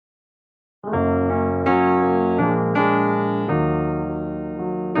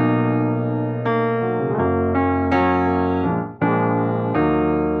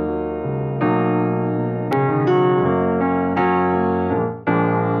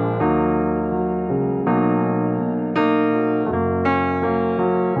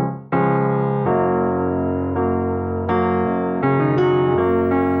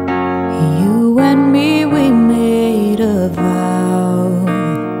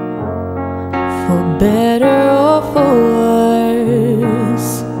for better or for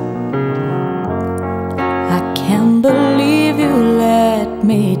worse. I can't believe you let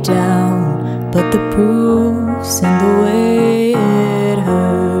me down, but the proof's in the way it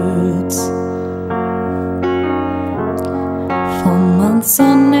hurts. For months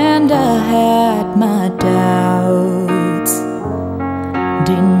on end I had my doubts,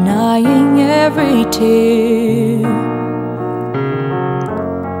 denying every tear.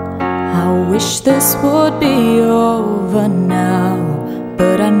 I wish this would be over now,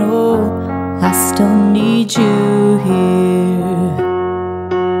 but I know I still need you here.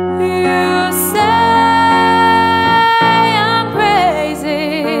 You say I'm crazy,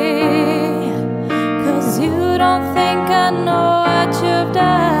 'cause you don't think I know what you've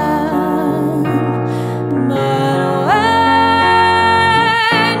done. But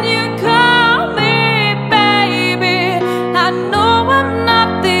when you call me baby, I know I'm not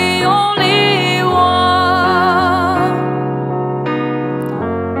the only one.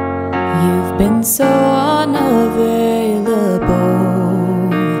 You've been so unavailable.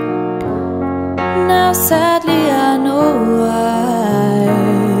 Now sadly I know why.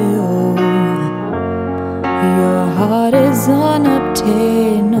 Oh, your heart is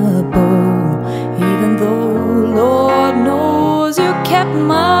unobtainable, even though Lord knows you kept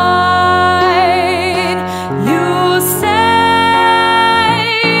mine. You say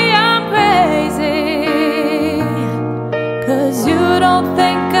I'm crazy, 'cause you don't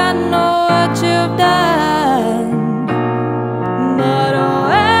think I know what you've done.